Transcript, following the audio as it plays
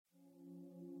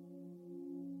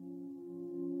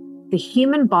The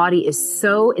human body is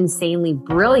so insanely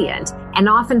brilliant. And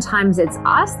oftentimes it's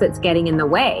us that's getting in the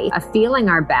way of feeling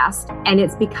our best. And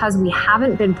it's because we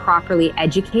haven't been properly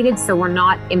educated. So we're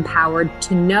not empowered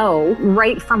to know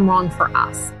right from wrong for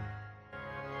us.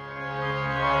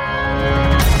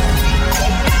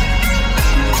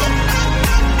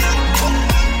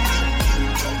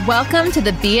 Welcome to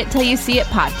the Be It Till You See It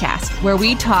podcast, where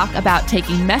we talk about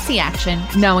taking messy action,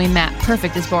 knowing that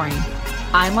perfect is boring.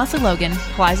 I'm Leslie Logan,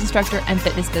 Pilates instructor and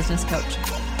fitness business coach.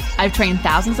 I've trained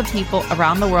thousands of people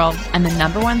around the world, and the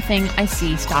number one thing I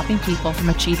see stopping people from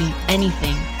achieving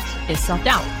anything is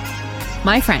self-doubt.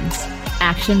 My friends,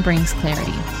 action brings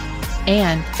clarity,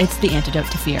 and it's the antidote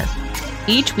to fear.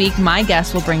 Each week, my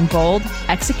guests will bring bold,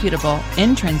 executable,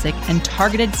 intrinsic, and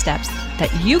targeted steps that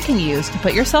you can use to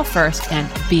put yourself first and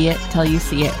be it till you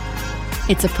see it.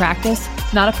 It's a practice,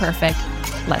 not a perfect.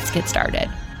 Let's get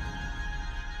started.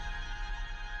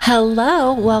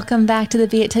 Hello, welcome back to the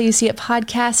Be It Till You See It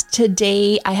podcast.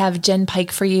 Today, I have Jen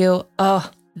Pike for you. Oh,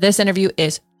 this interview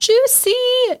is juicy.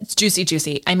 It's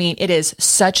juicy. I mean, it is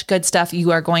such good stuff. You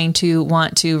are going to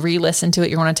want to re-listen to it.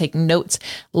 You're going to take notes.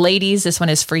 Ladies, this one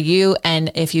is for you.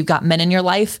 And if you've got men in your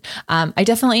life, I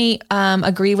definitely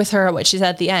agree with her, what she said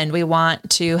at the end. We want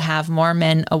to have more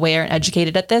men aware and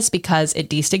educated at this because it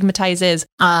destigmatizes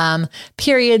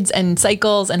periods and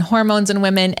cycles and hormones in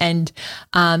women. And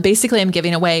basically, I'm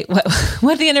giving away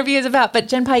what the interview is about. But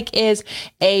Jen Pike is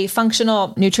a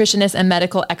functional nutritionist and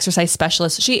medical exercise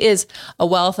specialist. She is a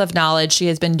wealth of knowledge. She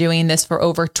has been doing this for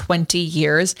over 20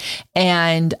 years.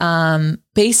 And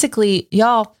basically,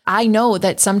 y'all, I know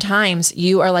that sometimes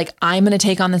you are like, I'm going to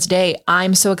take on this day.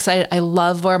 I'm so excited. I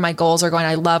love where my goals are going.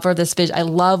 I love where this vision, I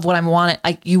love what I'm wanting.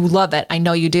 You love it. I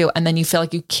know you do. And then you feel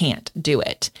like you can't do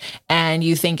it. And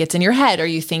you think it's in your head, or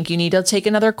you think you need to take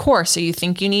another course, or you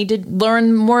think you need to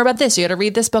learn more about this. You got to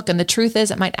read this book. And the truth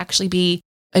is,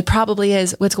 it probably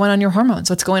is what's going on in your hormones,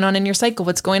 what's going on in your cycle,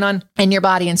 what's going on in your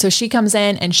body. And so she comes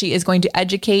in and she is going to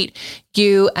educate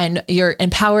you and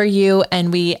empower you.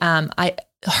 And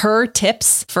her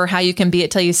tips for how you can be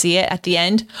it till you see it at the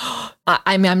end.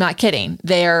 I'm not kidding.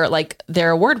 They're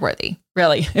award worthy,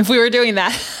 really. If we were doing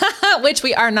that, which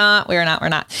we're not.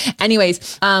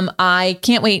 Anyways, I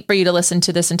can't wait for you to listen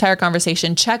to this entire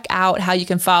conversation. Check out how you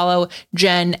can follow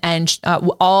Jen and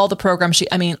all the programs she's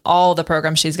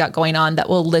got going on that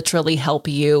will literally help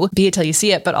you be it till you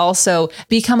see it, but also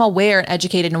become aware and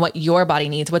educated in what your body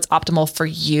needs, what's optimal for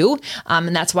you.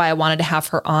 And that's why I wanted to have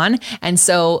her on. And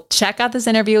so check out this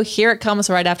interview. Here it comes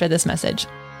right after this message.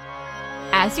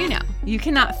 As you know, you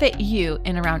cannot fit you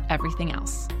in around everything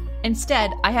else.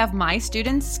 Instead, I have my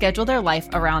students schedule their life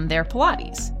around their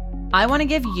Pilates. I want to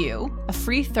give you a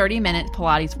free 30-minute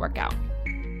Pilates workout.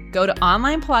 Go to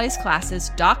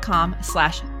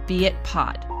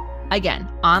onlinepilatesclasses.com/beitpod. Again,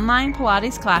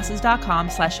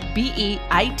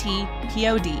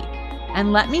 onlinepilatesclasses.com/beitpod.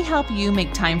 And let me help you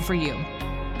make time for you.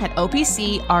 At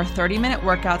OPC, our 30-minute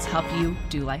workouts help you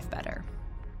do life better.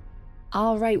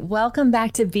 All right, welcome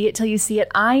back to Be It Till You See It.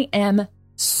 I am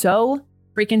so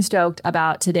freaking stoked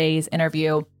about today's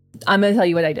interview. I'm going to tell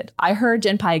you what I did. I heard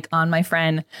Jen Pike on my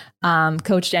friend,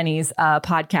 Coach Jenny's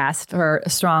podcast for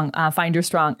Find Your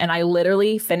Strong. And I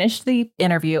literally finished the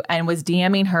interview and was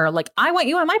DMing her like, I want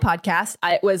you on my podcast.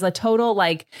 It was a total,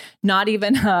 not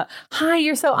even, hi,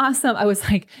 you're so awesome. I was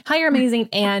like, hi, you're amazing.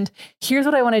 And here's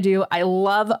what I want to do. I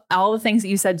love all the things that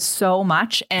you said so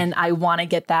much. And I want to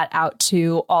get that out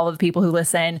to all of the people who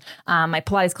listen, my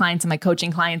Pilates clients and my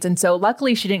coaching clients. And so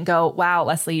luckily she didn't go, wow,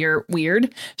 Leslie, you're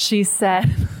weird. She said,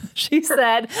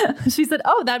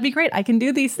 oh, that'd be great. I can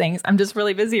do these things. I'm just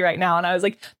really busy right now. And I was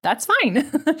like, that's fine.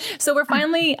 So we're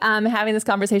finally having this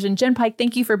conversation. Jen Pike,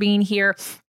 thank you for being here.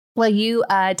 Will you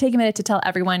take a minute to tell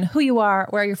everyone who you are,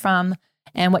 where you're from,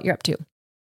 and what you're up to?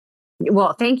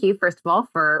 Well, thank you, first of all,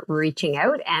 for reaching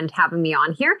out and having me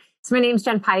on here. So my name's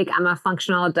Jen Pike. I'm a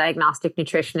functional diagnostic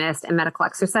nutritionist and medical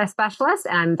exercise specialist,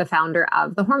 and I'm the founder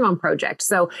of the Hormone Project.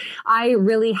 So I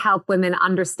really help women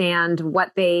understand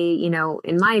what they,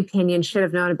 in my opinion, should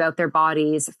have known about their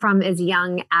bodies from as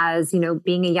young as,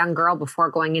 being a young girl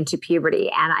before going into puberty.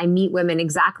 And I meet women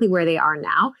exactly where they are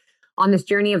now on this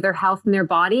journey of their health and their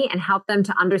body and help them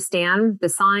to understand the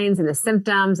signs and the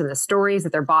symptoms and the stories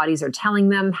that their bodies are telling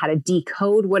them, how to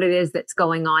decode what it is that's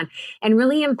going on, and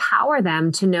really empower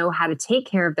them to know how to take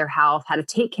care of their health, how to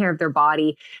take care of their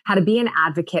body, how to be an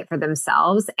advocate for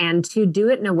themselves, and to do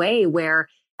it in a way where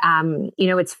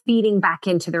it's feeding back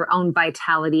into their own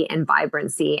vitality and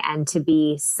vibrancy and to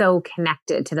be so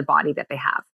connected to the body that they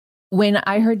have. When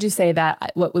I heard you say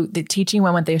that, the teaching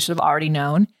women what they should have already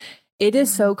known, it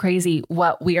is so crazy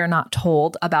what we are not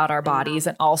told about our bodies,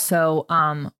 and also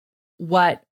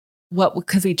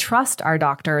because we trust our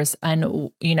doctors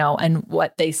and, and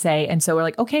what they say. And so we're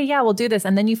like, okay, yeah, we'll do this.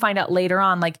 And then you find out later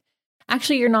on, like,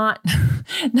 actually you're not,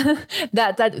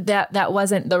 that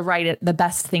wasn't the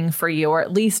best thing for you, or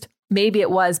at least maybe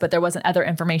it was, but there wasn't other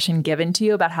information given to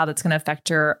you about how that's going to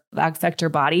affect your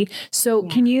body. So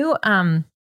can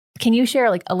you share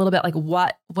like a little bit, like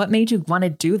what made you want to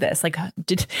do this? Like, I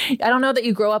don't know that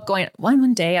you grow up going,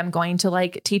 one day I'm going to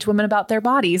like teach women about their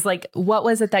bodies. Like, what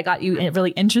was it that got you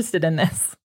really interested in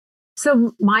this?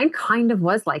 So mine kind of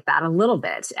was like that a little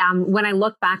bit. When I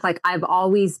look back, like I've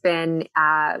always been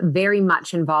very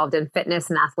much involved in fitness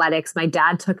and athletics. My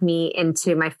dad took me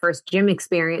into my first gym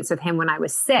experience with him when I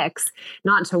was 6,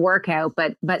 not to work out,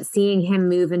 but seeing him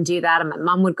move and do that. And my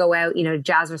mom would go out,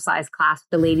 jazzercise class with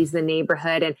the ladies in the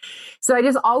neighborhood. And so I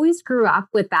just always grew up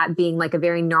with that being like a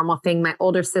very normal thing. My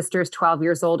older sister is 12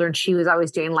 years older, and she was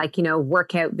always doing like,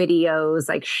 workout videos,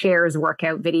 like Cher's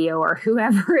workout video or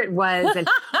whoever it was. And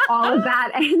all of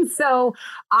that. And so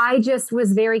I just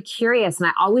was very curious, and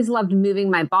I always loved moving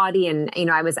my body, and,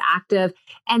 I was active.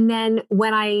 And then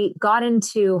when I got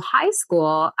into high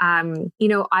school,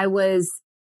 I was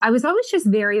always just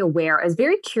very aware. I was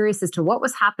very curious as to what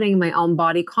was happening in my own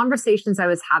body, conversations I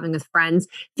was having with friends,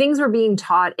 things were being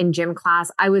taught in gym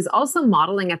class. I was also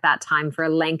modeling at that time for a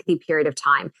lengthy period of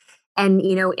time. And,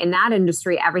 in that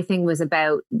industry, everything was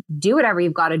about do whatever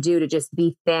you've got to do to just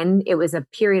be thin. It was a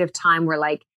period of time where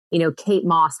like, Kate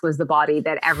Moss was the body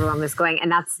that everyone was going, and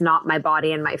that's not my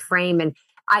body and my frame. And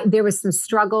there was some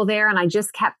struggle there. And I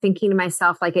just kept thinking to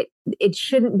myself, like, it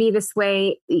shouldn't be this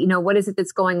way. What is it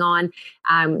that's going on?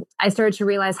 I started to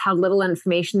realize how little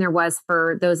information there was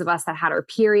for those of us that had our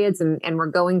periods and were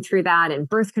going through that, and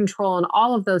birth control and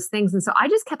all of those things. And so I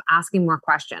just kept asking more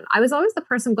questions. I was always the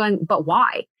person going, but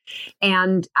why?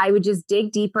 And I would just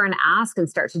dig deeper and ask and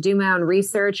start to do my own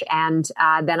research. And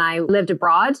then I lived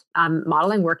abroad,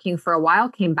 modeling, working for a while,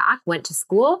 came back, went to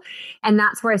school. And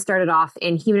that's where I started off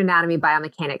in human anatomy,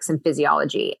 biomechanics, and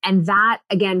physiology. And that,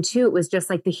 again, too, it was just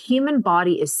like the human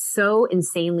body is so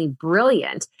insanely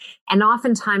brilliant. And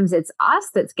oftentimes it's us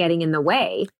that's getting in the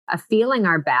way of feeling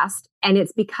our best. And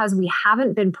it's because we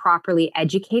haven't been properly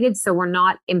educated. So we're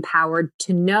not empowered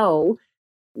to know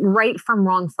right from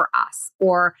wrong for us,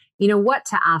 or, what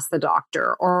to ask the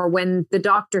doctor, or when the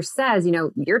doctor says,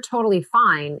 you're totally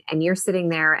fine, and you're sitting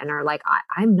there and are like,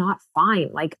 I'm not fine.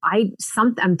 Like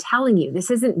I'm telling you, this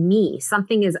isn't me.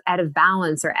 Something is out of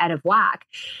balance or out of whack.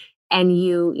 And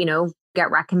you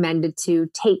get recommended to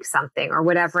take something or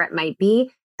whatever it might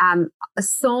be.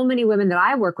 So many women that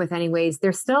I work with anyways,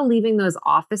 they're still leaving those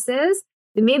offices.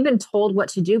 They may have been told what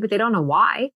to do, but they don't know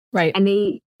why. Right. And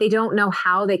they don't know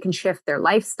how they can shift their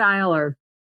lifestyle or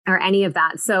any of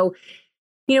that. So,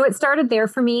 it started there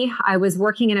for me. I was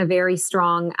working in a very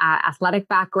strong athletic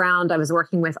background. I was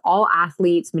working with all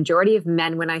athletes, majority of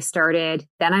men when I started.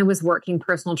 Then I was working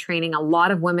personal training, a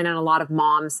lot of women and a lot of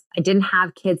moms. I didn't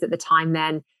have kids at the time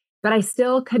then, but I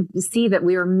still could see that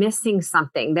we were missing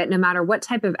something, that no matter what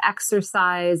type of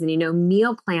exercise and,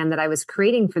 meal plan that I was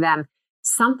creating for them,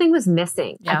 something was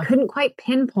missing. Yeah. I couldn't quite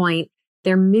pinpoint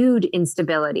their mood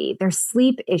instability, their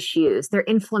sleep issues, their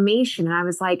inflammation. And I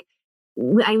was like,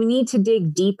 I need to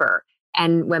dig deeper,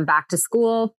 and went back to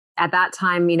school. At that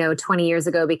time, 20 years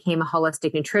ago, became a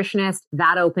holistic nutritionist.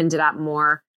 That opened it up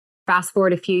more. Fast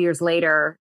forward a few years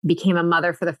later, became a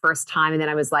mother for the first time. And then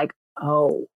I was like,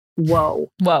 oh, whoa,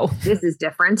 this is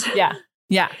different.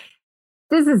 Yeah.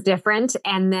 This is different.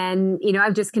 And then,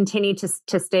 I've just continued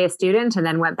to stay a student, and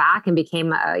then went back and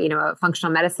became a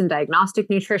functional medicine diagnostic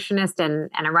nutritionist, and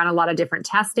I run a lot of different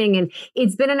testing, and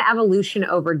it's been an evolution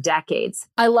over decades.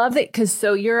 I love it. Cause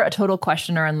so you're a total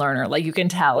questioner and learner. Like you can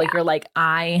tell, like you're like,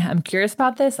 I am curious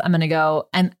about this. I'm going to go.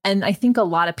 And I think a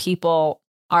lot of people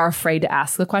are afraid to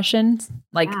ask the questions,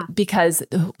 because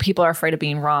people are afraid of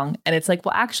being wrong. And it's like,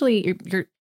 well, actually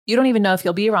you don't even know if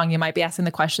you'll be wrong. You might be asking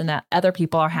the question that other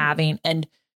people are having and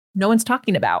no one's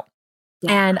talking about.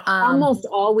 Yeah. And almost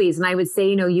always. And I would say,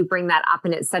 you bring that up,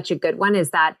 and it's such a good one, is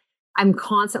that I'm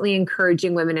constantly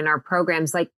encouraging women in our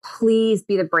programs, like, please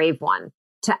be the brave one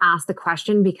to ask the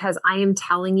question, because I am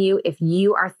telling you, if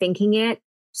you are thinking it,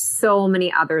 so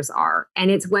many others are.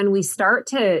 And it's when we start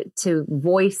to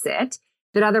voice it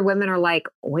that other women are like,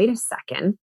 wait a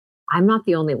second, I'm not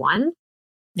the only one.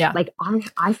 Yeah. Like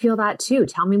I feel that too.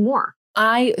 Tell me more.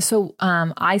 I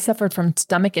suffered from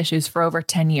stomach issues for over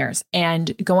 10 years,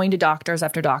 and going to doctors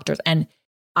after doctors. And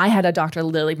I had a doctor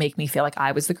literally make me feel like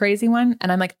I was the crazy one.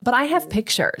 And I'm like, but I have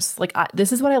pictures. Like,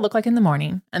 this is what I look like in the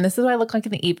morning, and this is what I look like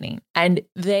in the evening. And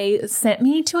they sent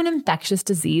me to an infectious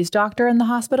disease doctor in the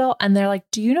hospital. And they're like,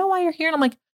 do you know why you're here? And I'm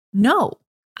like, no,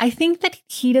 I think that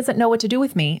he doesn't know what to do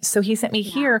with me. So he sent me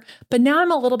here, but now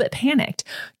I'm a little bit panicked.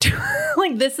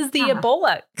 Like, this is the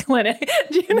Ebola clinic.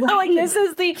 Do you know, like, this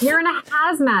is the... You're in a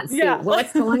hazmat suit. Yeah.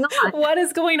 What's going on? What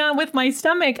is going on with my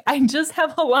stomach? I just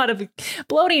have a lot of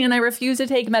bloating and I refuse to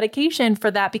take medication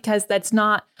for that because that's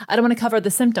not, I don't want to cover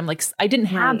the symptom. Like, I didn't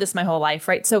have this my whole life,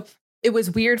 right? So it was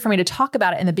weird for me to talk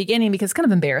about it in the beginning because it's kind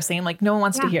of embarrassing. Like, no one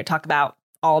wants to talk about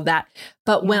all of that.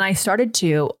 But when I started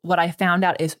to, what I found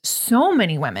out is so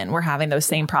many women were having those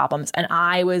same problems. And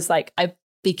I was like, I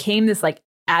became this like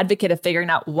advocate of figuring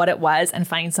out what it was and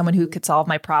finding someone who could solve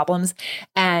my problems.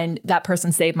 And that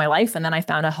person saved my life. And then I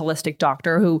found a holistic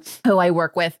doctor who I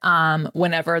work with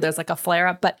whenever there's like a flare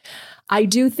up. But I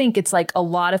do think it's like a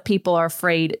lot of people are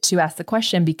afraid to ask the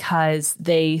question because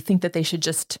they think that they should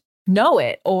just know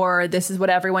it, or this is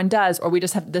what everyone does, or we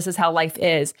just have, this is how life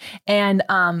is. And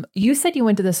you said you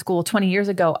went to the school 20 years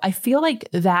ago. I feel like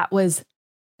that was,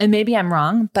 and maybe I'm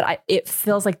wrong, but it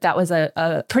feels like that was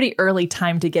a pretty early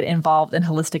time to get involved in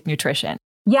holistic nutrition.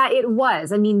 Yeah, it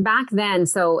was. I mean, back then,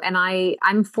 and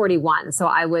I'm 41, so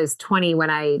I was 20 when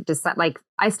I decided, like,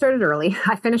 I started early.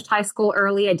 I finished high school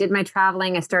early. I did my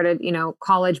traveling. I started,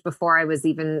 college before I was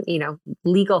even,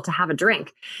 legal to have a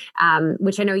drink,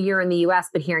 which I know you're in the US,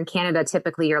 but here in Canada,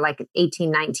 typically you're like 18,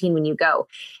 19 when you go.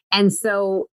 And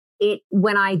so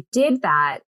when I did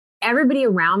that, everybody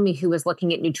around me who was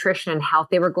looking at nutrition and health,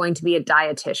 they were going to be a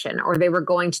dietitian or they were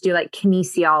going to do like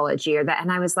kinesiology or that.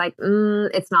 And I was like,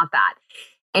 it's not that.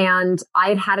 And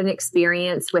I had an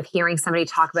experience with hearing somebody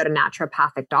talk about a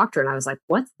naturopathic doctor. And I was like,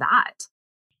 what's that?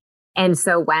 And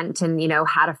so went and,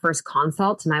 had a first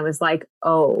consult. And I was like,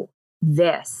 oh,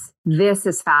 this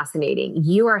is fascinating.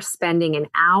 You are spending an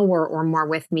hour or more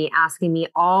with me, asking me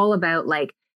all about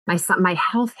like my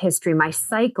health history, my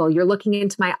cycle. You're looking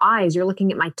into my eyes. You're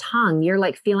looking at my tongue. You're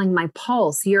like feeling my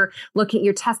pulse. You're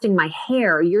testing my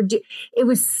hair. It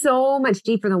was so much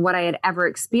deeper than what I had ever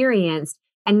experienced.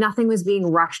 And nothing was being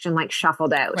rushed and like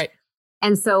shuffled out. Right.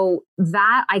 And so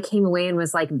that I came away and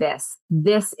was like, this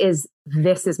is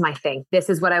my thing. This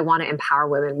is what I want to empower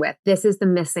women with. This is the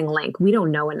missing link. We don't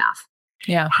know enough.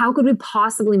 Yeah. How could we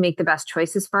possibly make the best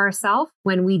choices for ourselves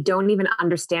when we don't even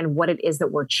understand what it is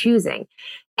that we're choosing?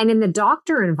 And in the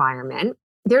doctor environment,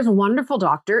 there's a wonderful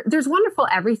doctor. There's wonderful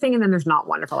everything. And then there's not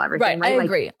wonderful everything. Right. I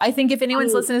agree. I think if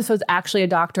anyone's listening to this was actually a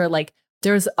doctor, like,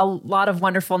 there's a lot of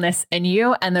wonderfulness in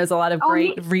you and there's a lot of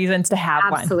great reasons to have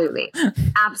one.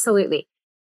 Absolutely.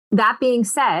 That being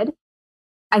said,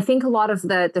 I think a lot of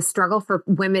the struggle for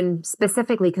women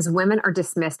specifically, because women are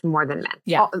dismissed more than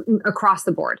men across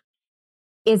the board,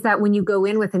 is that when you go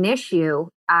in with an issue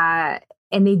and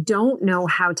they don't know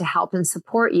how to help and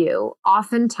support you,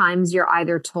 oftentimes you're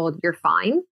either told you're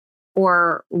fine,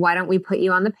 or why don't we put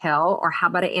you on the pill, or how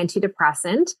about an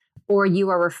antidepressant? Or you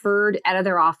are referred out of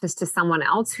their office to someone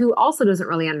else who also doesn't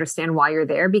really understand why you're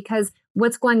there, because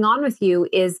what's going on with you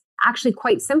is actually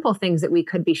quite simple things that we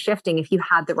could be shifting if you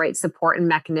had the right support and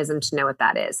mechanism to know what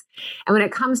that is. And when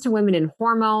it comes to women in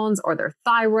hormones or their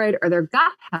thyroid or their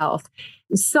gut health,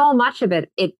 so much of it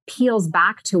peels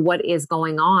back to what is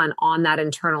going on that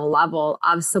internal level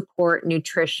of support,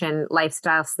 nutrition,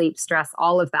 lifestyle, sleep, stress,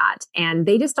 all of that. And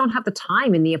they just don't have the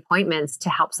time in the appointments to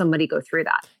help somebody go through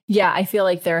that. Yeah, I feel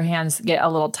like their hands get a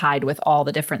little tied with all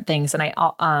the different things. And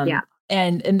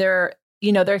and they're,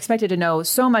 they're expected to know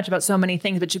so much about so many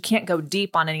things, but you can't go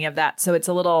deep on any of that. So it's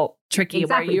a little tricky.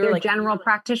 Exactly. Where you're they're like general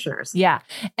practitioners. Yeah.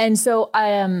 And so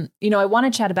I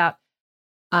want to chat about,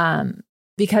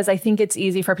 because I think it's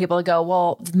easy for people to go,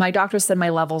 well, my doctor said my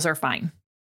levels are fine.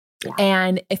 Yeah.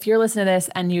 And if you're listening to this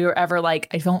and you're ever like,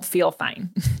 I don't feel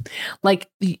fine, like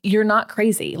you're not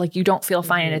crazy. Like you don't feel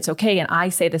fine and it's okay. And I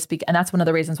say this and that's one of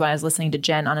the reasons why I was listening to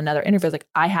Jen on another interview. I was like,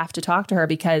 I have to talk to her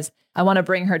because I want to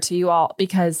bring her to you all,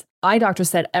 because my doctor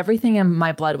said everything in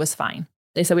my blood was fine.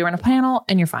 They said, we were on a panel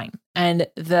and you're fine. And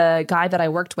the guy that I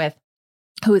worked with,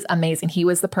 who is amazing, he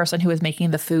was the person who was making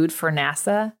the food for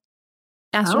NASA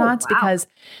astronauts because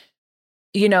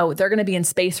they're going to be in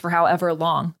space for however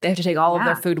long. They have to take all of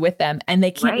their food with them and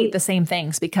they can't eat the same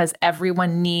things because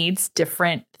everyone needs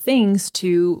different things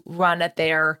to run at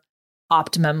their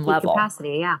optimum level.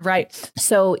 Capacity, yeah. Right.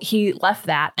 So he left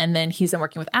that and then he's been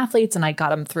working with athletes and I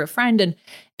got him through a friend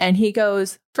and he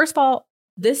goes, first of all,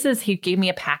 he gave me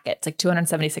a packet. It's like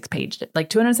 276 pages, like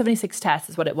 276 tests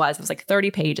is what it was. It was like 30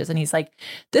 pages. And he's like,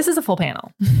 this is a full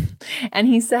panel. And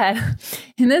he said,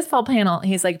 in this full panel,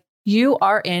 he's like, you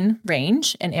are in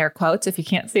range, in air quotes, if you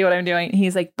can't see what I'm doing.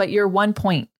 He's like, but you're 1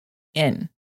 point in.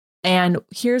 And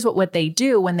here's what they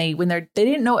do when they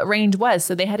didn't know what range was.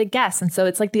 So they had to guess. And so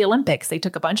it's like the Olympics. They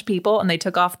took a bunch of people and they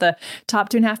took off the top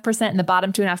 2.5% and the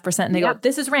bottom 2.5%. And they go,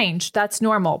 this is range. That's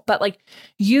normal. But like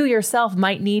you yourself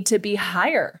might need to be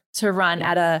higher to run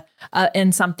at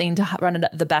in something to run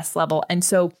at the best level. And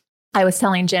so I was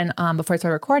telling Jen before I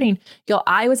started recording,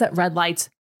 I was at red lights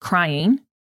crying.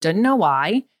 Didn't know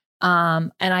why.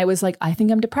 And I was like, I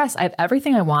think I'm depressed. I have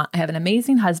everything I want. I have an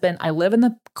amazing husband. I live in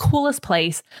the coolest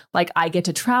place. Like I get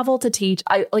to travel to teach.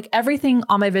 I like everything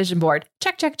on my vision board.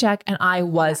 Check, check, check. And I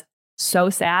was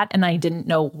so sad and I didn't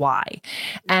know why.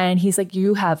 And he's like,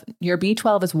 your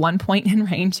B12 is 1 point in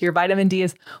range. Your vitamin D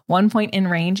is 1 point in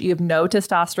range. You have no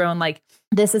testosterone. Like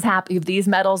this is happy. You have these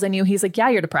metals in you. He's like, yeah,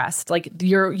 you're depressed. Like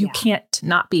you can't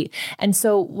not be. And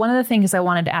so one of the things I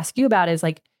wanted to ask you about is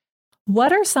like,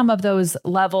 what are some of those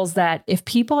levels that if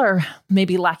people are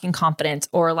maybe lacking confidence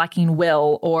or lacking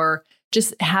will or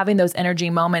just having those energy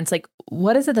moments, like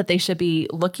what is it that they should be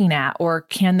looking at or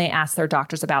can they ask their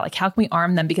doctors about? Like, how can we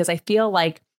arm them? Because I feel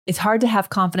like it's hard to have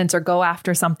confidence or go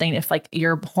after something if like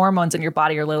your hormones in your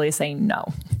body are literally saying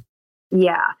no.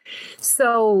 Yeah.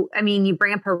 So, I mean, you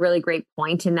bring up a really great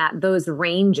point in that those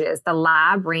ranges, the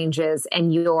lab ranges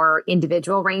and your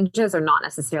individual ranges are not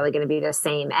necessarily going to be the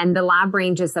same. And the lab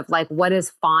ranges of like what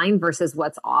is fine versus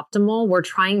what's optimal, we're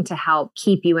trying to help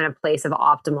keep you in a place of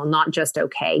optimal, not just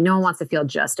okay. No one wants to feel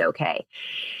just okay.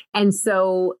 And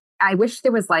so I wish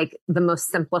there was like the most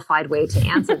simplified way to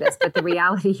answer this, but the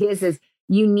reality is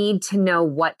you need to know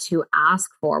what to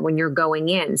ask for when you're going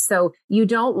in. So you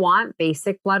don't want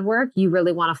basic blood work. You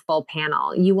really want a full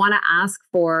panel. You want to ask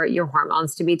for your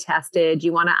hormones to be tested.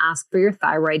 You want to ask for your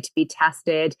thyroid to be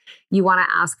tested. You want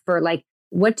to ask for like,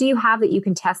 what do you have that you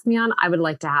can test me on? I would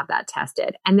like to have that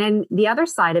tested. And then the other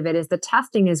side of it is the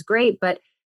testing is great, but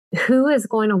who is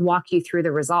going to walk you through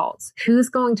the results? Who's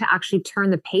going to actually turn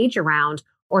the page around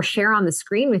or share on the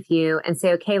screen with you and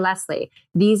say, okay, Leslie,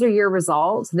 these are your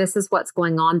results. This is what's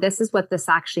going on. This is what this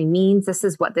actually means. This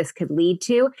is what this could lead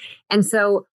to. And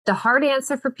so the hard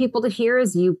answer for people to hear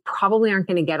is you probably aren't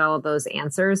going to get all of those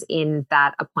answers in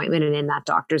that appointment and in that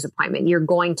doctor's appointment. You're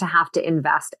going to have to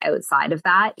invest outside of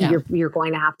that. Yeah. You're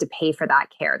going to have to pay for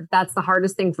that care. That's the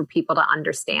hardest thing for people to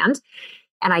understand.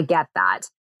 And I get that.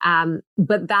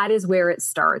 But that is where it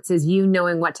starts, is you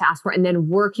knowing what to ask for and then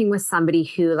working with somebody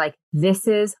who like, this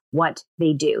is what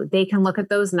they do. They can look at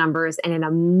those numbers and in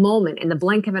a moment, in the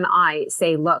blink of an eye,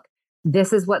 say, look,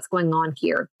 this is what's going on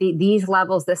here. These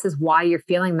levels, this is why you're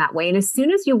feeling that way. And as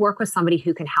soon as you work with somebody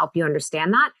who can help you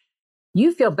understand that,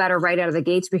 you feel better right out of the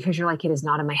gates because you're like, it is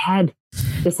not in my head.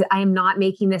 I am not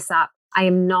making this up. I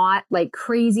am not like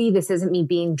crazy. This isn't me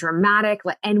being dramatic.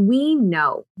 And we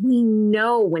know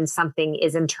when something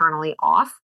is internally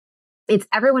off. It's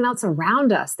everyone else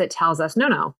around us that tells us,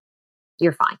 no,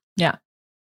 you're fine. Yeah.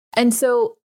 And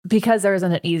so because there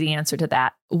isn't an easy answer to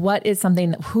that, what is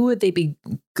something who would they be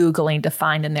Googling to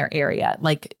find in their area?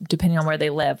 Like, depending on where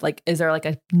they live, like, is there like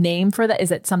a name for that?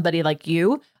 Is it somebody like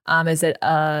you? Is it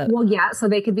Well, yeah. So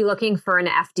they could be looking for an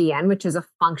FDN, which is a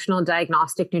functional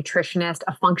diagnostic nutritionist,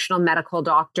 a functional medical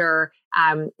doctor.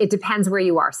 It depends where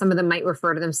you are. Some of them might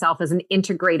refer to themselves as an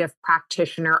integrative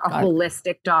practitioner, a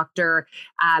holistic doctor.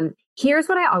 Here's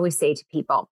what I always say to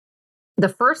people. The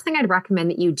first thing I'd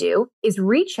recommend that you do is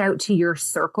reach out to your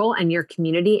circle and your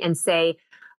community and say,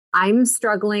 I'm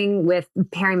struggling with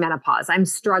perimenopause. I'm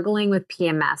struggling with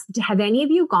PMS. Have any of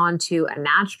you gone to a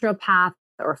naturopath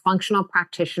or a functional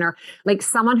practitioner, like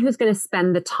someone who's going to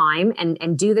spend the time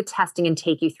and do the testing and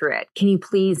take you through it? Can you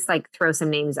please like throw some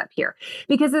names up here?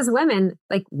 Because as women,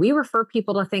 like we refer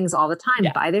people to things all the time.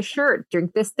 Yeah. Buy this shirt,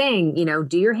 drink this thing,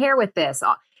 do your hair with this.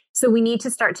 So we need to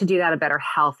start to do that at Better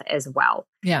Health as well.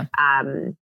 Yeah.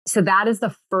 So that is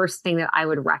the first thing that I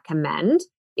would recommend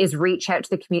is reach out to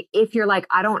the community. If you're like,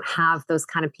 I don't have those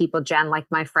kind of people, Jen, like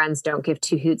my friends don't give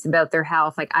two hoots about their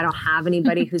health. Like I don't have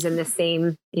anybody who's in the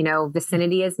same,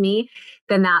 vicinity as me,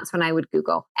 then that's when I would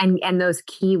Google and those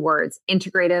keywords,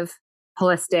 integrative,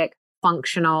 holistic,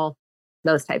 functional,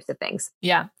 those types of things.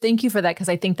 Yeah. Thank you for that. Cause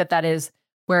I think that is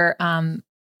where,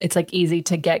 it's like easy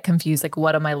to get confused. Like,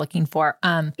 what am I looking for?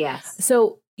 Yes.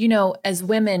 So, as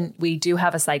women, we do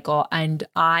have a cycle, and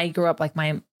I grew up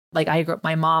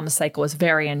my mom's cycle was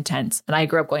very intense, and I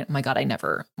grew up going, oh my God, I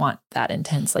never want that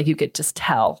intense. Like you could just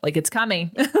tell, like it's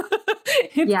coming.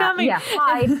 It's coming. Yeah.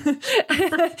 Hide.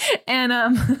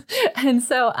 And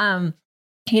so, I'm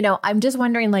just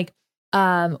wondering, like,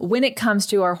 when it comes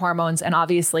to our hormones, and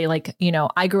obviously, like,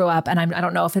 I grew up, and I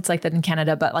don't know if it's like that in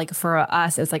Canada, but like for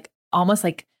us, it's like almost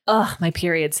like my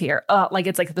period's here. Like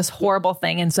it's like this horrible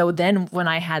thing. And so then when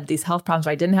I had these health problems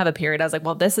where I didn't have a period, I was like,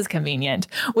 well, this is convenient,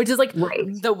 which is like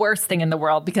the worst thing in the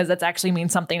world because that's actually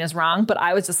means something is wrong. But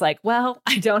I was just like, well,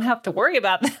 I don't have to worry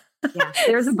about that. Yeah,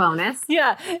 there's a bonus.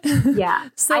 Yeah. Yeah.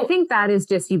 So I think that is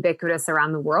just ubiquitous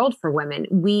around the world for women.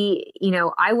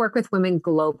 I work with women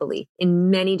globally in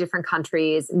many different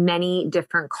countries, many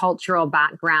different cultural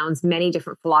backgrounds, many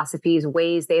different philosophies,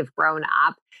 ways they've grown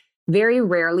up. Very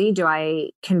rarely do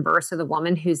I converse with a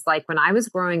woman who's like, when I was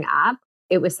growing up,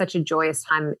 it was such a joyous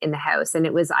time in the house. And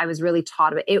I was really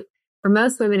taught about it. For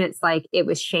most women, it's like, it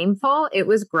was shameful. It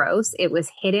was gross. It was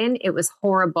hidden. It was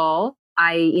horrible.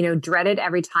 I, dreaded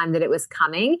every time that it was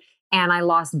coming. And I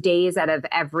lost days out of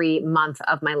every month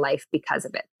of my life because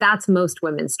of it. That's most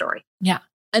women's story. Yeah.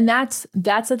 And that's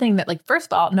the thing that, like,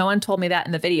 first of all, no one told me that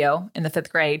in the video in the 5th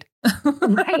grade.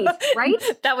 Right.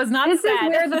 That was not This said. is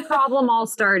where the problem all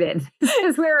started. This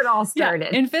is where it all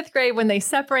started. Yeah. In 5th grade, when they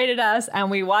separated us and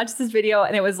we watched this video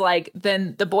and it was like,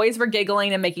 then the boys were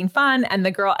giggling and making fun and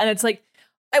the girl, and it's like,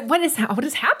 what is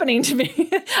happening to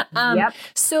me? Yep.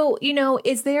 So,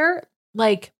 is there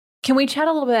like, can we chat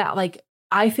a little bit about, like,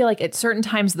 I feel like at certain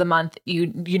times of the month,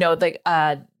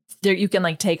 there you can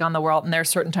like take on the world, and there are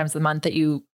certain times of the month that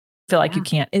you feel like you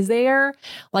can't. Is there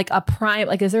like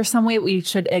is there some way we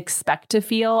should expect to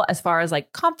feel as far as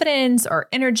like confidence or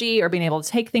energy or being able to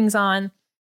take things on?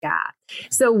 Yeah.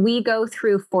 So we go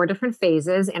through 4 different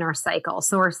phases in our cycle.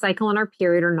 So our cycle and our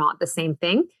period are not the same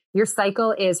thing. Your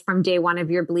cycle is from day 1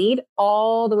 of your bleed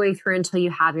all the way through until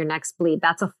you have your next bleed.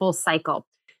 That's a full cycle.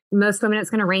 Most women, it's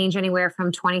going to range anywhere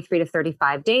from 23 to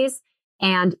 35 days.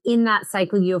 And in that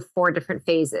cycle, you have 4 different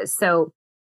phases. So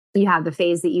you have the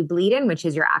phase that you bleed in, which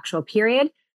is your actual period.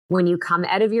 When you come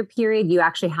out of your period, you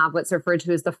actually have what's referred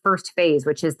to as the first phase,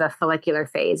 which is the follicular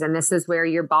phase. And this is where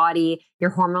your body,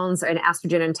 your hormones and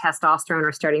estrogen and testosterone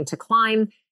are starting to climb.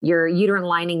 Your uterine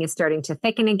lining is starting to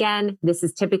thicken again. This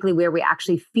is typically where we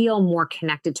actually feel more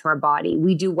connected to our body.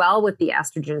 We do well with the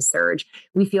estrogen surge.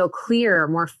 We feel clear,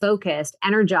 more focused,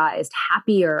 energized,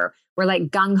 happier. We're like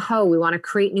gung-ho. We want to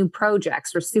create new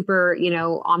projects. We're super,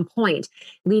 on point.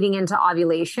 Leading into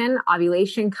ovulation.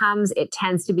 Ovulation comes. It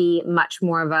tends to be much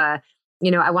more of a,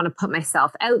 I want to put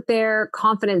myself out there.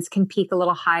 Confidence can peak a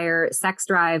little higher. Sex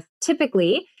drive,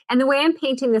 typically. And the way I'm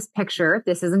painting this picture,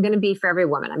 this isn't going to be for every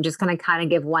woman. I'm just going to kind of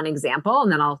give one example and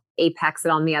then I'll apex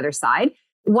it on the other side.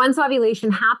 Once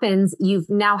ovulation happens, you've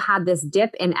now had this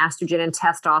dip in estrogen and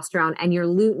testosterone and your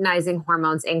luteinizing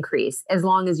hormones increase. As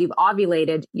long as you've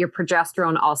ovulated, your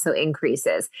progesterone also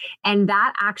increases. And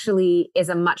that actually is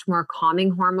a much more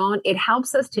calming hormone. It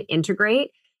helps us to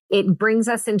integrate. It brings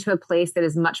us into a place that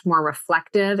is much more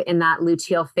reflective in that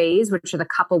luteal phase, which are the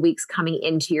couple weeks coming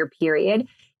into your period.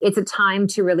 It's a time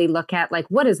to really look at like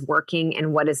what is working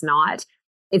and what is not.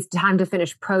 It's time to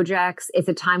finish projects. It's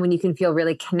a time when you can feel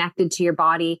really connected to your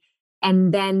body.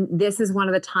 And then this is one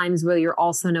of the times where you'll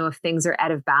also know if things are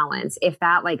out of balance. If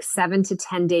that like 7 to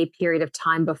 10 day period of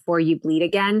time before you bleed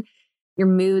again, your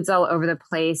mood's all over the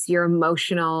place, you're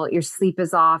emotional, your sleep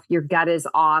is off, your gut is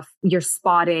off, you're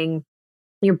spotting,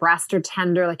 your breasts are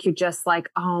tender, like you're just like,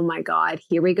 oh my God,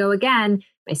 here we go again.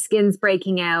 My skin's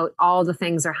breaking out, all the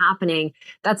things are happening.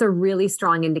 That's a really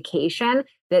strong indication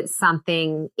that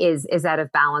something is out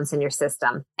of balance in your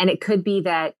system. And it could be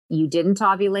that you didn't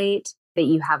ovulate, that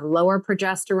you have lower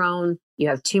progesterone, you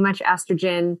have too much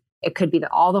estrogen. It could be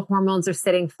that all the hormones are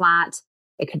sitting flat.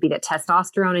 It could be that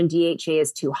testosterone and DHA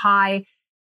is too high.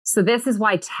 So this is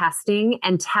why testing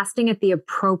at the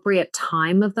appropriate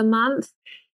time of the month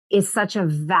is such a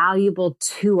valuable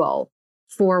tool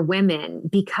for women,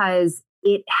 because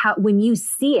when you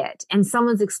see it and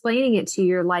someone's explaining it to you,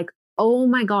 you're like, oh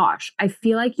my gosh, I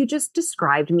feel like you just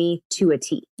described me to a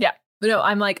T. Yeah. No,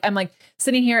 I'm like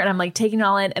sitting here and I'm like taking it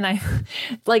all in. And I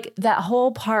like that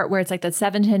whole part where it's like that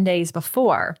 7-10 days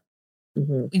before.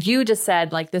 Mm-hmm. You just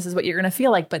said like, this is what you're going to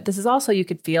feel like, but this is also, you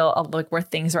could feel like where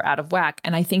things are out of whack.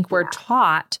 And I think we're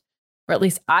taught, or at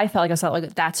least I felt like I felt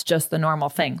like that's just the normal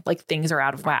thing. Like things are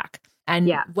out of whack.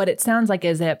 And what it sounds like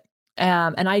is that,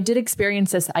 and I did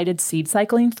experience this. I did seed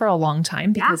cycling for a long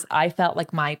time because I felt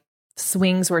like my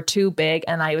swings were too big.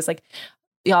 And I was like,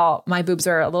 y'all, my boobs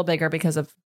are a little bigger because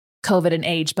of COVID and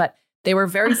age, but they were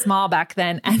very small back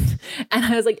then. And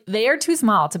I was like, they are too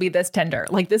small to be this tender.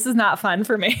 Like, this is not fun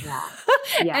for me.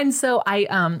 And so I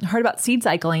heard about seed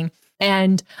cycling,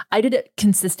 and I did it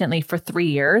consistently for 3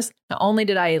 years. Not only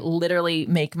did I literally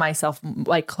make myself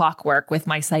like clockwork with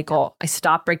my cycle, I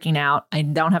stopped breaking out. I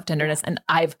don't have tenderness, and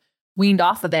I've weaned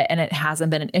off of it, and it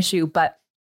hasn't been an issue. But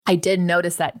I did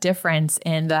notice that difference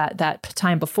in that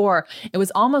time before. It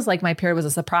was almost like my period was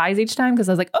a surprise each time because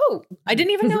I was like, oh, I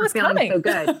didn't even know it was coming. So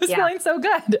good. I was feeling so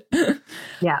good.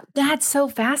 Yeah. That's so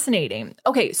fascinating.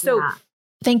 Okay. So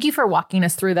thank you for walking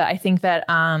us through that. I think that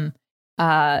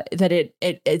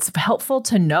it's helpful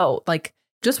to know, like,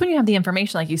 just when you have the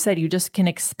information, like you said, you just can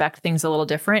expect things a little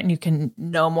different and you can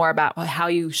know more about how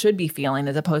you should be feeling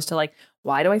as opposed to like,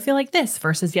 why do I feel like this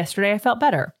versus yesterday I felt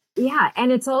better. Yeah.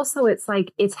 And it's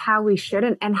like, it's how we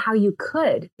should and how you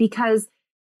could, because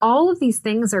all of these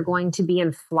things are going to be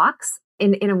in flux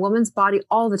in a woman's body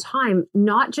all the time,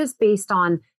 not just based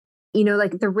on,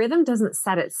 like the rhythm doesn't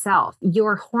set itself.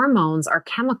 Your hormones are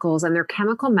chemicals and they're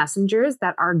chemical messengers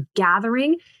that are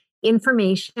gathering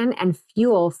information and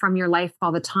fuel from your life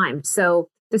all the time. So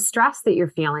the stress that you're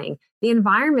feeling, the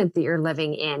environment that you're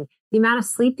living in, the amount of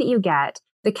sleep that you get,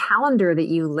 the calendar that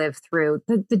you live through,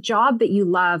 the job that you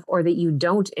love or that you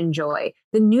don't enjoy,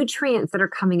 the nutrients that are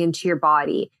coming into your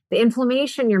body, the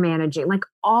inflammation you're managing, like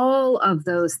all of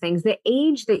those things, the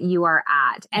age that you are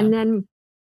at, and then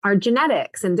our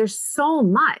genetics. And there's so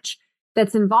much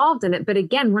that's involved in it. But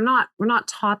again, we're not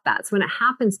taught that. So when it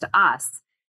happens to us,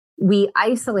 we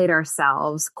isolate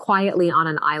ourselves quietly on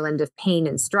an island of pain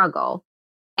and struggle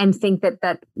and think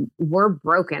that we're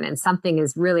broken and something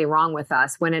is really wrong with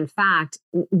us, when in fact,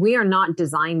 we are not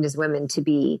designed as women to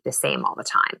be the same all the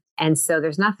time. And so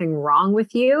there's nothing wrong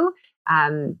with you.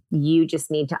 You just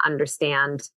need to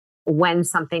understand when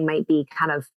something might be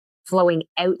kind of flowing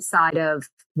outside of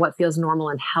what feels normal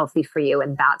and healthy for you.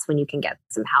 And that's when you can get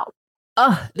some help.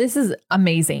 Oh, this is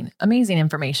amazing. Amazing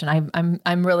information.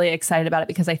 I'm really excited about it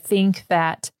because I think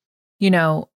that,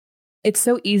 it's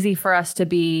so easy for us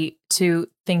to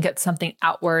think that something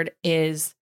outward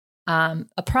is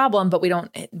a problem, but we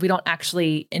don't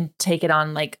actually take it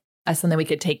on like as something we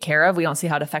could take care of. We don't see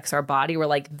how it affects our body. We're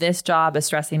like, this job is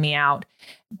stressing me out,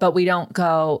 but we don't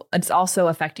go, it's also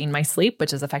affecting my sleep,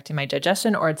 which is affecting my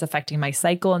digestion, or it's affecting my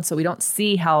cycle. And so we don't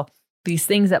see how these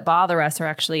things that bother us are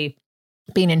actually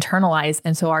being internalized.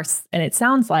 And so and it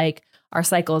sounds like our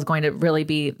cycle is going to really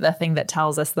be the thing that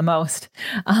tells us the most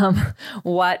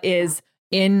what is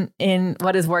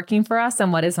what is working for us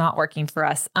and what is not working for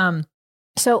us.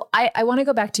 So I want to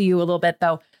go back to you a little bit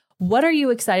though. What are you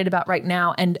excited about right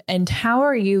now? And how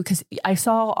are you, because I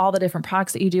saw all the different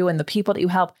products that you do and the people that you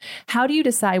help. How do you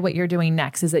decide what you're doing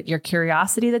next? Is it your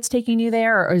curiosity that's taking you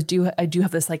there? Or do you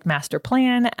have this like master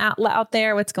plan out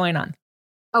there? What's going on?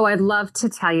 Oh, I'd love to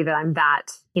tell you that I'm that,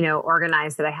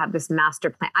 organized, that I have this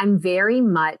master plan. I'm very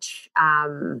much,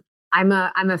 I'm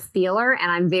a feeler, and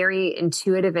I'm very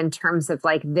intuitive in terms of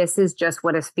like, this is just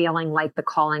what is feeling like the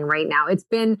calling right now.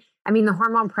 The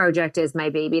Hormone Project is my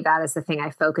baby. That is the thing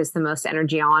I focus the most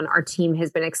energy on. Our team has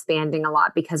been expanding a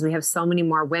lot because we have so many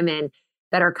more women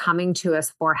that are coming to us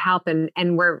for help.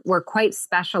 And we're quite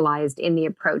specialized in the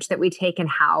approach that we take and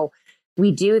how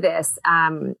we do this.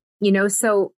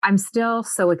 So I'm still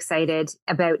so excited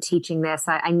about teaching this.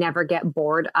 I never get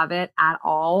bored of it at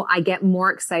all. I get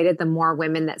more excited the more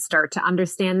women that start to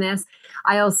understand this.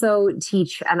 I also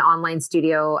teach an online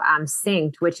studio,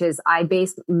 Synced, which is I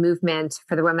base movement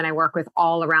for the women I work with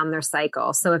all around their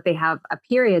cycle. So if they have a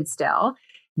period still,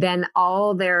 then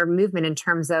all their movement in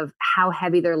terms of how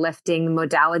heavy they're lifting, the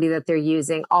modality that they're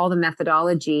using, all the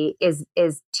methodology is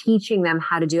teaching them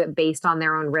how to do it based on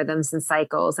their own rhythms and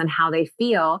cycles and how they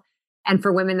feel. And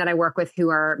for women that I work with who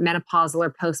are menopausal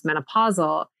or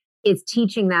postmenopausal, it's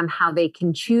teaching them how they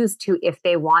can choose to, if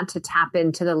they want to tap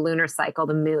into the lunar cycle,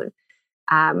 the moon.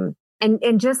 And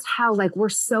just how like we're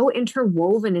so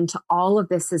interwoven into all of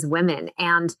this as women.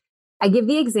 And I give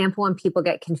the example when people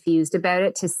get confused about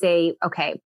it to say,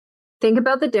 okay, think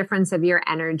about the difference of your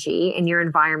energy and your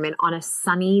environment on a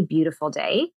sunny, beautiful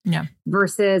day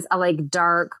versus a like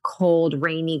dark, cold,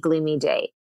 rainy, gloomy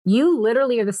day. You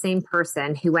literally are the same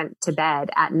person who went to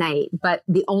bed at night, but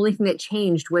the only thing that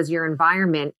changed was your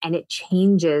environment, and it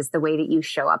changes the way that you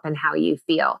show up and how you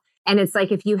feel. And it's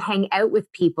like if you hang out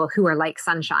with people who are like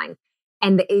sunshine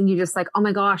and you're just like, oh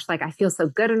my gosh, like I feel so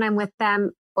good when I'm with them,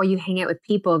 or you hang out with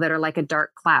people that are like a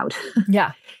dark cloud.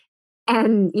 Yeah.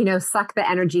 And, suck the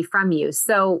energy from you.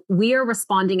 So we are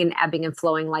responding and ebbing and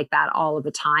flowing like that all of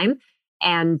the time.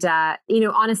 And,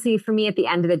 honestly, for me, at the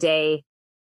end of the day,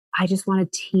 I just want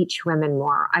to teach women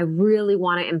more. I really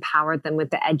want to empower them with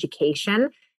the education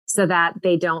so that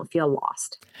they don't feel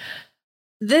lost.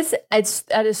 That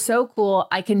is so cool.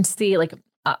 I can see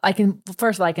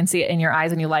first of all, I can see it in your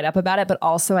eyes when you light up about it, but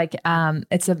also it's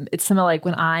similar like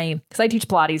because I teach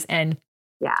Pilates, and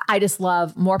Yeah. I just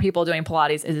love more people doing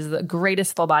Pilates. It is the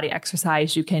greatest full body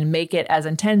exercise. You can make it as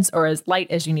intense or as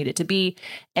light as you need it to be.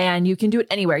 And you can do it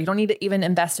anywhere. You don't need to even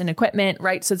invest in equipment,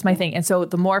 right? So it's my thing. And so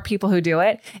the more people who do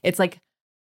it, it's like,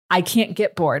 I can't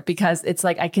get bored because it's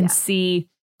like, I can see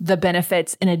the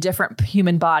benefits in a different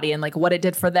human body and like what it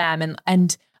did for them.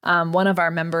 And one of our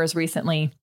members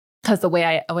recently, because the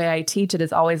way I teach it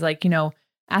is always like,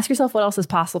 ask yourself what else is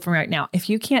possible from right now. If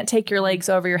you can't take your legs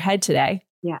over your head today,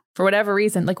 for whatever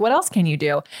reason, like what else can you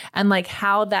do? And like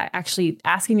how that actually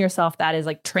asking yourself that is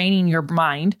like training your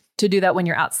mind to do that when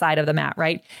you're outside of the mat.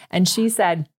 Right. And she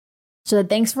said,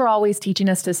 thanks for always teaching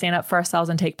us to stand up for ourselves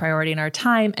and take priority in our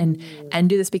time and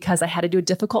do this because I had to do a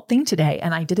difficult thing today.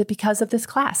 And I did it because of this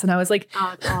class. And I was like,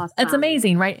 oh, that's awesome. It's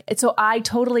amazing. Right. And so I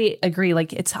totally agree.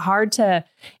 Like it's hard to,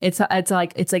 it's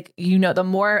like, the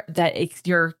more that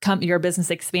your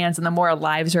business expands and the more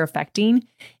lives you're affecting,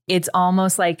 it's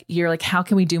almost like you're like, how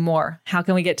can we do more? How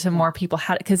can we get to more people?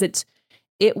 Because it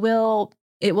will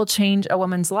change a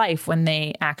woman's life when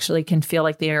they actually can feel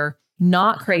like they're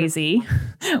not crazy,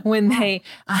 when they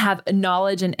have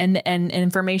knowledge and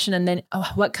information, and then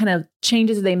what kind of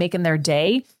changes do they make in their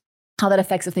day, how that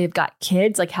affects if they've got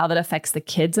kids, like how that affects the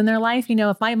kids in their life.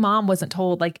 If my mom wasn't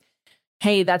told like,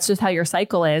 hey, that's just how your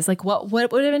cycle is, like what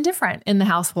would have been different in the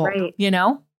household, right.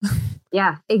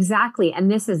 Yeah, exactly.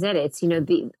 And this is it. It's,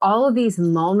 all of these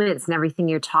moments and everything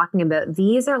you're talking about,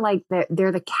 these are like,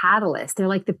 they're the catalyst. They're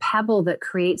like the pebble that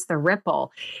creates the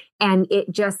ripple, and it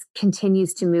just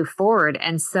continues to move forward.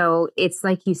 And so it's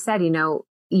like you said,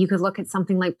 you could look at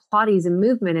something like Pilates and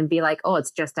movement and be like, oh,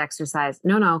 it's just exercise.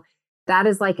 No, that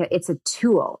is like it's a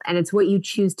tool, and it's what you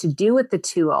choose to do with the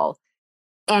tool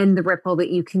and the ripple that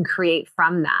you can create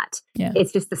from that. Yeah.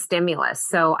 It's just the stimulus.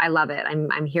 So I love it.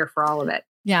 I'm here for all of it.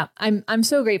 Yeah, I'm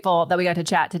so grateful that we got to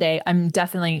chat today.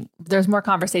 There's more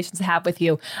conversations to have with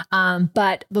you.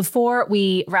 But before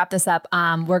we wrap this up,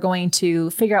 we're going to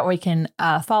figure out where we can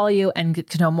follow you and get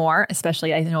to know more.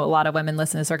 Especially, I know a lot of women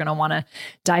listeners are going to want to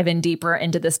dive in deeper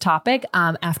into this topic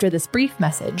after this brief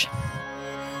message.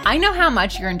 I know how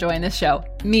much you're enjoying this show.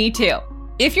 Me too.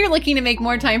 If you're looking to make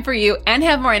more time for you and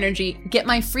have more energy, get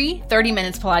my free 30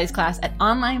 minutes Pilates class at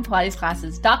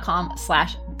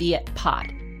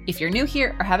onlinepilatesclasses.com/beitpod. If you're new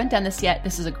here or haven't done this yet,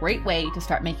 this is a great way to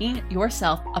start making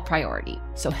yourself a priority.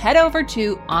 So head over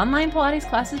to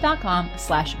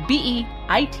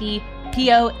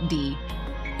onlinepilatesclasses.com/BEITPOD.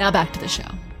 Now back to the show.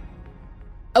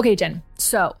 Okay, Jen.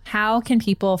 So how can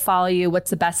people follow you? What's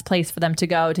the best place for them to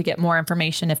go to get more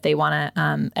information if they want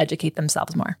to educate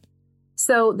themselves more?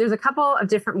 So there's a couple of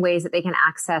different ways that they can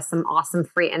access some awesome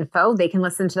free info. They can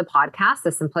listen to the podcast,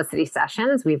 the Simplicity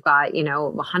Sessions. We've got,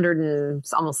 100 and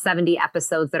almost 70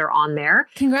 episodes that are on there.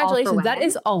 Congratulations. That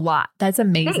is a lot. That's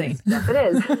amazing. Thanks. Yes, it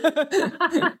is.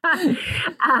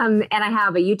 And I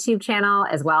have a YouTube channel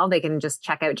as well. They can just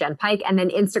check out Jen Pike, and then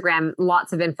Instagram,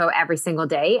 lots of info every single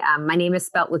day. My name is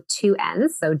spelt with 2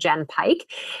 N's, so Jen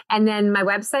Pike. And then my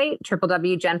website,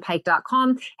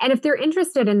 www.jenpike.com. And if they're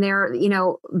interested in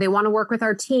they want to work with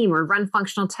our team or run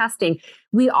functional testing,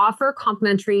 we offer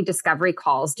complimentary discovery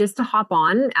calls just to hop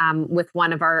on with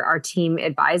one of our team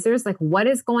advisors. Like, what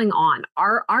is going on?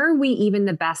 Are we even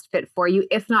the best fit for you?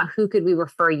 If not, who could we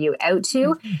refer you out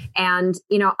to? Mm-hmm. And,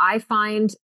 I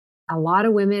find a lot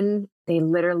of women, they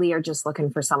literally are just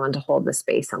looking for someone to hold the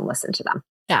space and listen to them.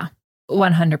 Yeah,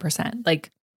 100%.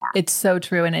 Like, it's so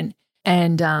true. I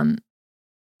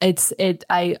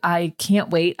can't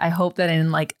wait. I hope that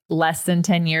in like less than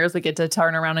 10 years, we get to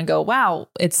turn around and go, wow,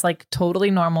 it's like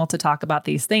totally normal to talk about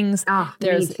these things. Oh,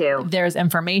 me too. There's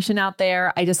information out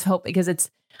there. I just hope, because it's,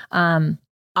 I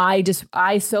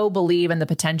so believe in the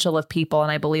potential of people.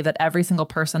 And I believe that every single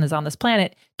person is on this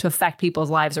planet to affect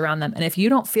people's lives around them. And if you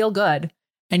don't feel good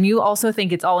and you also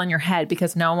think it's all in your head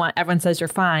because everyone says you're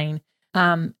fine,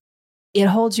 it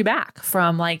holds you back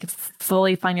from like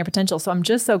fully finding your potential. So I'm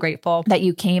just so grateful that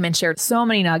you came and shared so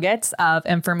many nuggets of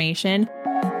information.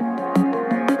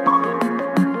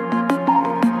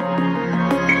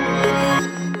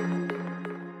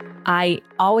 I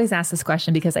always ask this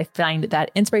question because I find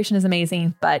that inspiration is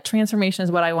amazing, but transformation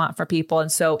is what I want for people.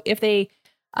 And so if they,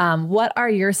 what are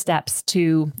your steps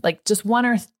to, like, just 1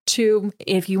 or 2,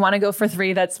 if you want to go for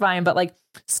 3, that's fine. But like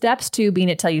steps to being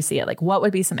it till you see it, like what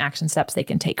would be some action steps they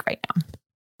can take right now?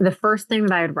 The first thing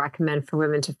that I would recommend for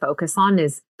women to focus on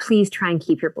is please try and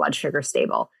keep your blood sugar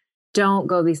stable. Don't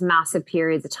go these massive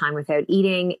periods of time without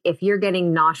eating. If you're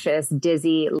getting nauseous,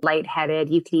 dizzy, lightheaded,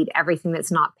 you can eat everything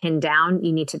that's not pinned down.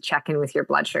 You need to check in with your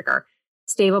blood sugar.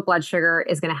 Stable blood sugar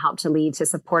is going to help to lead to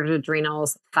supported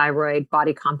adrenals, thyroid,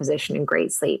 body composition, and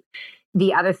great sleep.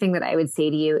 The other thing that I would say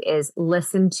to you is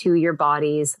listen to your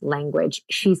body's language.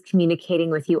 She's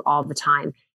communicating with you all the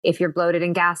time. If you're bloated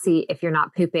and gassy, if you're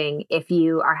not pooping, if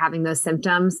you are having those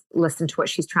symptoms, listen to what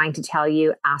she's trying to tell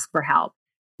you, ask for help.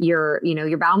 Your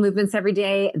bowel movements every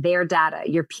day, they're data.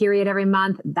 Your period every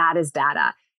month, that is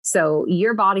data. So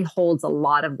your body holds a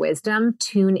lot of wisdom.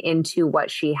 Tune into what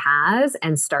she has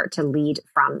and start to lead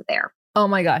from there. Oh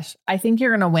my gosh. I think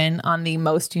you're going to win on the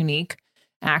most unique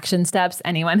action steps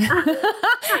anyone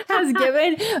has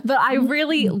given, but I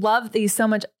really love these so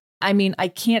much. I mean, I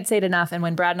can't say it enough. And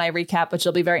when Brad and I recap, which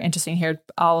will be very interesting to hear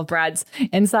all of Brad's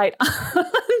insight on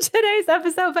today's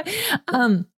episode, but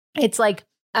it's like,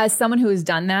 as someone who has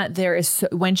done that, there is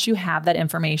once you have that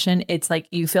information, it's like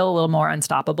you feel a little more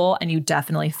unstoppable and you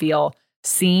definitely feel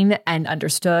seen and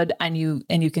understood, and you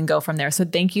can go from there. So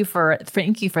thank you for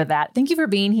that. Thank you for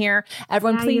being here.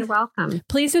 Everyone, please, you're welcome.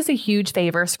 Please do us a huge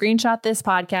favor. Screenshot this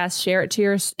podcast, share it to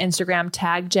your Instagram,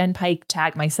 tag Jen Pike,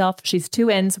 tag myself. She's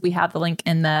 2 N's. We have the link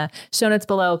in the show notes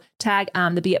below. Tag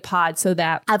the Be It Pod so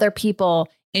that other people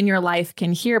in your life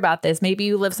can hear about this. Maybe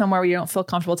you live somewhere where you don't feel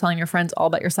comfortable telling your friends all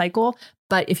about your cycle,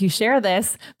 but if you share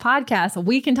this podcast,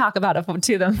 we can talk about it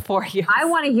to them for you. I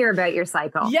want to hear about your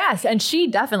cycle. Yes, and she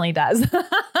definitely does.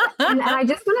 and I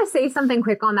just want to say something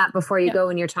quick on that before you go,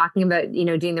 when you're talking about,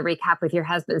 doing the recap with your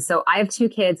husband. So I have 2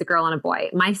 kids, a girl and a boy.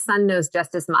 My son knows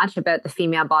just as much about the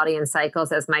female body and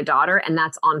cycles as my daughter, and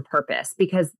that's on purpose,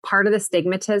 because part of the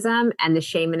stigmatism and the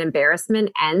shame and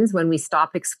embarrassment ends when we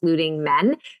stop excluding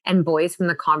men and boys from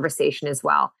the conversation as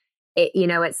well.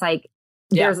 It's like,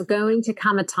 there's going to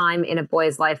come a time in a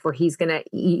boy's life where he's going to,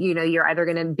 you're either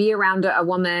going to be around a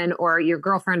woman or your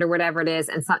girlfriend or whatever it is.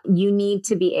 And so you need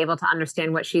to be able to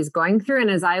understand what she's going through.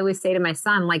 And as I always say to my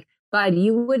son, like, bud,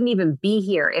 you wouldn't even be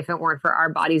here if it weren't for our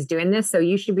bodies doing this. So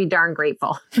you should be darn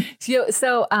grateful.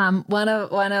 So one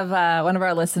of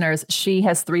our listeners, she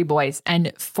has 3 boys,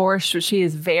 and she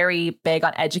is very big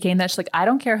on educating that. She's like, I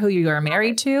don't care who you are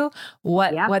married to,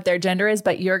 what their gender is,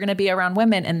 but you're going to be around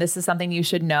women, and this is something you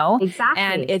should know. Exactly.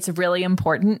 And it's really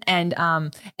important. And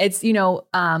it's my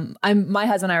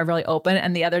husband and I are really open.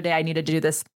 And the other day I needed to do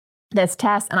this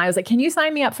test. And I was like, can you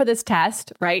sign me up for this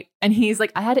test? Right. And he's like,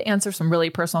 I had to answer some really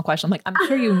personal questions. I'm like, I'm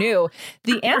sure you knew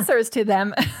the answers to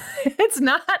them. It's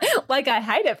not like I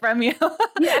hide it from you.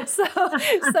 Yeah.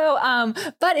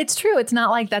 But it's true. It's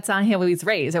not like that's not how he was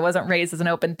raised. It wasn't raised as an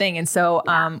open thing. And so,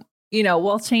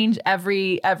 we'll change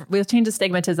we'll change the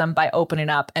stigmatism by opening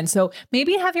up. And so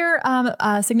maybe have your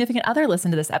significant other listen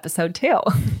to this episode too.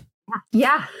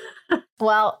 Yeah.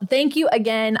 Well, thank you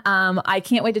again. I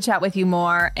can't wait to chat with you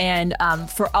more, and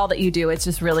for all that you do. It's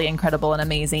just really incredible and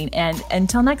amazing. And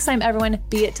until next time, everyone,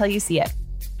 be it till you see it.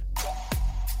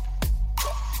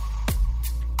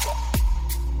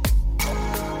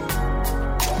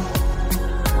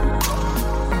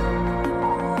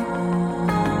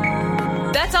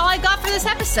 That's all I got for this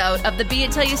episode of the Be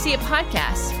It Till You See It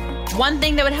podcast. One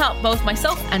thing that would help both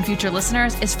myself and future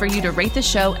listeners is for you to rate the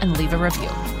show and leave a review.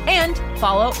 And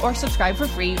follow or subscribe for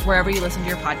free wherever you listen to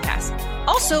your podcast.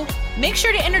 Also, make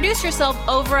sure to introduce yourself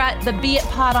over at the Be It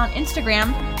Pod on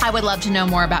Instagram. I would love to know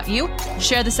more about you.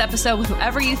 Share this episode with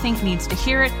whoever you think needs to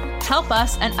hear it. Help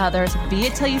us and others be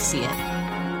it till you see it.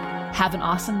 Have an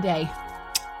awesome day.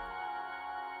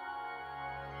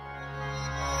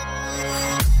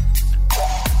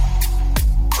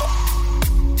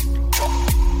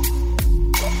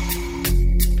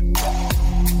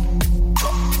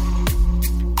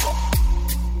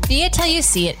 Be It Till You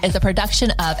See It is a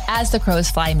production of As the Crows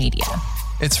Fly Media.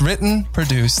 It's written,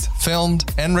 produced,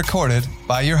 filmed, and recorded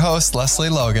by your host, Leslie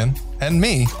Logan, and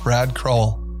me, Brad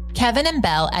Kroll. Kevin and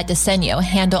Belle at Desenio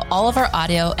handle all of our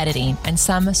audio editing and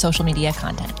some social media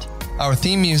content. Our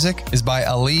theme music is by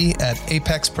Ali at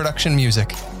Apex Production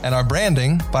Music, and our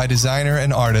branding by designer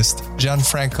and artist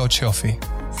Gianfranco Cioffi.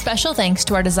 Special thanks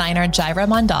to our designer, Jaira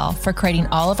Mondal, for creating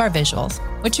all of our visuals,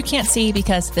 which you can't see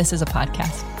because this is a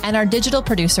podcast, and our digital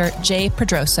producer, Jay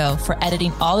Pedroso, for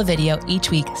editing all the video each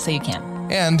week so you can.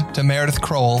 And to Meredith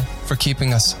Kroll for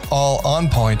keeping us all on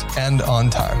point and on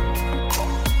time.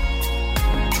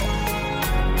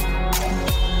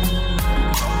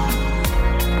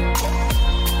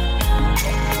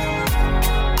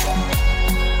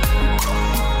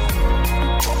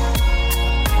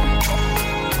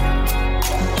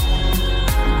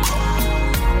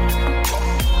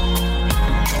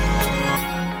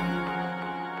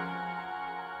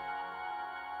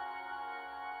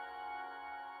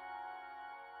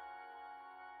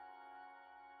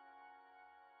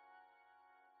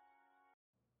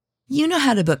 You know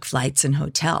how to book flights and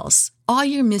hotels. All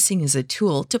you're missing is a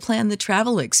tool to plan the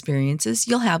travel experiences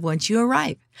you'll have once you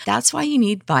arrive. That's why you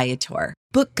need Viator.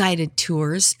 Book guided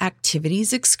tours,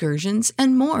 activities, excursions,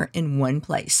 and more in one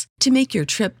place to make your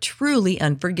trip truly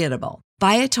unforgettable.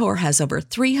 Viator has over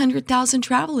 300,000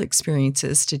 travel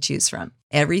experiences to choose from.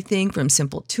 Everything from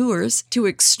simple tours to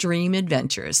extreme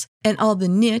adventures and all the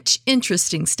niche,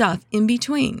 interesting stuff in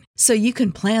between. So you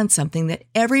can plan something that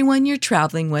everyone you're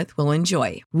traveling with will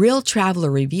enjoy. Real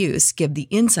traveler reviews give the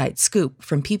inside scoop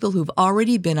from people who've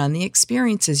already been on the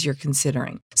experiences you're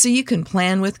considering. So you can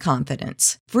plan with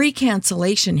confidence. Free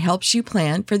cancellation helps you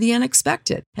plan for the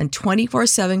unexpected. And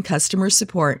 24/7 customer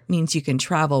support means you can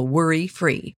travel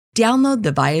worry-free. Download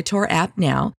the Viator app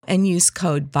now and use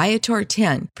code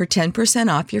Viator10 for 10%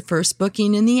 off your first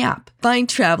booking in the app. Find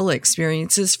travel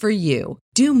experiences for you.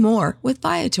 Do more with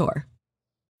Viator.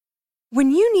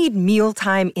 When you need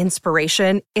mealtime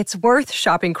inspiration, it's worth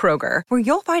shopping Kroger, where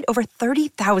you'll find over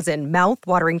 30,000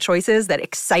 mouth-watering choices that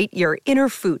excite your inner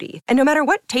foodie. And no matter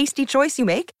what tasty choice you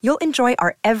make, you'll enjoy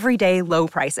our everyday low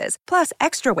prices, plus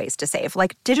extra ways to save,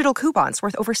 like digital coupons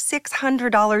worth over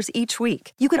 $600 each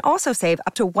week. You can also save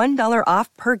up to $1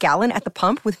 off per gallon at the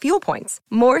pump with fuel points.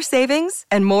 More savings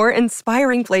and more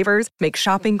inspiring flavors make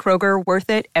shopping Kroger worth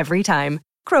it every time.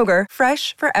 Kroger,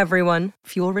 fresh for everyone.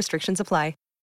 Fuel restrictions apply.